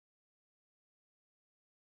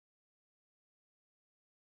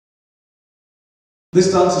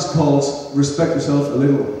This dance is called Respect Yourself a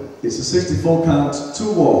Little. It's a 64 count,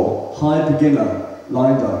 2-wall, high beginner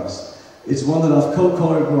line dance. It's one that I've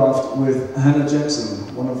co-choreographed with Hanne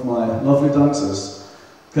Jensen, one of my lovely dancers.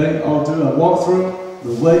 Okay, I'll do a walkthrough.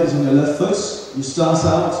 The weight is on your left foot. You start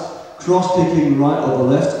out cross-kicking right over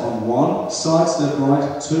left on 1, side step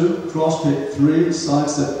right 2, cross-kick 3, side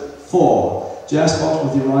step 4. Jazz box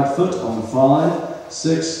with your right foot on 5,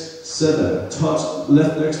 6, 7. Touch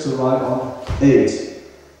left legs to right on 8.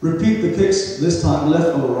 Repeat the kicks, this time left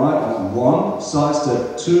over right on 1, side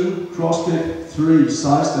step 2, cross kick 3,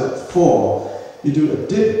 side step 4. You do a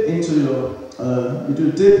dip into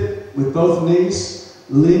your, dip with both knees,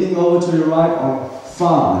 leaning over to your right on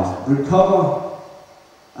 5. Recover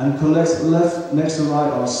and collect left next to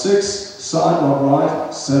right on 6, side lock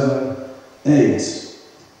right 7, 8.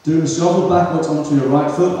 Do a shuffle backwards onto your right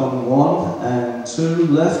foot on 1 and 2,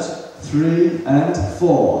 left 3 and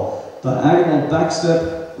 4. Diagonal back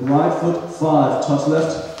step. Right foot 5, touch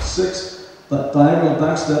left 6, diagonal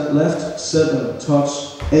back step left 7,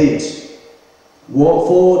 touch 8. Walk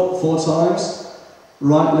forward 4 times,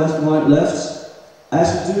 right left.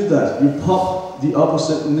 As you do that, you pop the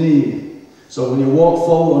opposite knee. So when you walk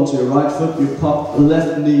forward onto your right foot, you pop the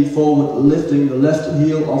left knee forward, lifting the left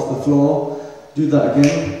heel off the floor. Do that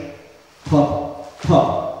again, pop,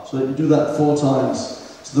 pop. So you do that 4 times.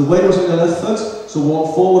 So the weight was on your left foot, so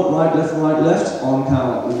walk forward, right, left, on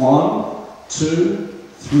count 1, 2,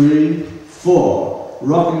 3, 4.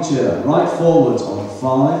 Rocking chair, right forwards on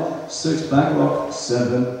 5, 6, back rock,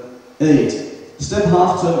 7, 8. Step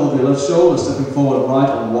half turn over your left shoulder, stepping forward right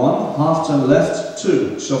on 1, half turn left,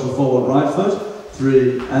 2. Shuffle forward right foot,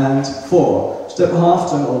 3 and 4. Step half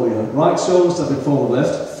turn over your right shoulder, stepping forward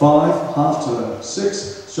left, 5, half turn,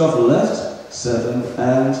 6, shuffle left, 7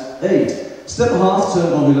 and 8. Step half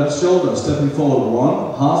turn over your left shoulder, stepping forward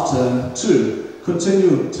 1, half turn 2.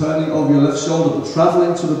 Continue turning over your left shoulder but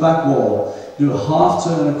traveling to the back wall. Do a half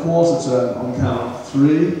turn and a quarter turn on count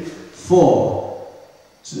 3, 4.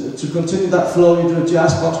 To continue that flow, you do a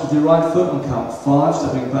jazz box with your right foot on count 5,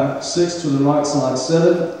 stepping back 6 to the right side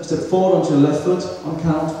 7. Step forward onto your left foot on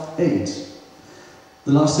count 8.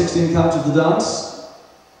 The last 16 counts of the dance,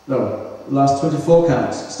 last 24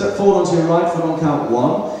 counts. Step forward onto your right foot on count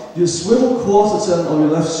 1. You swivel quarter turn on your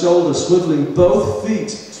left shoulder, swiveling both feet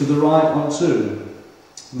to the right on 2.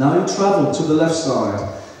 Now you travel to the left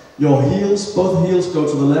side. Your heels, both heels go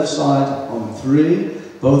to the left side on 3.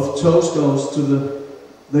 Both toes go to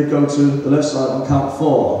the left side on count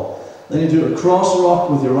 4. Then you do a cross rock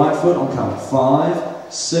with your right foot on count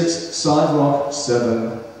 5, 6, side rock,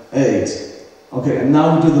 7, 8. Okay, and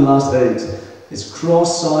now we do the last 8. It's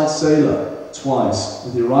cross side sailor. Twice.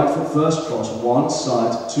 With your right foot first, cross 1,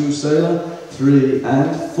 side 2 sailor, 3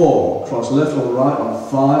 and 4. Cross left over right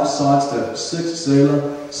on 5, side step 6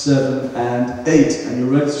 sailor, 7 and 8. And you're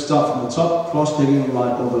ready to start from the top, cross kicking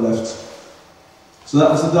right over left. So that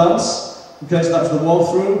was the dance. Okay, so that's the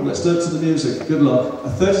walkthrough. Let's do it to the music. Good luck. A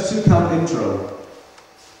 32 count intro.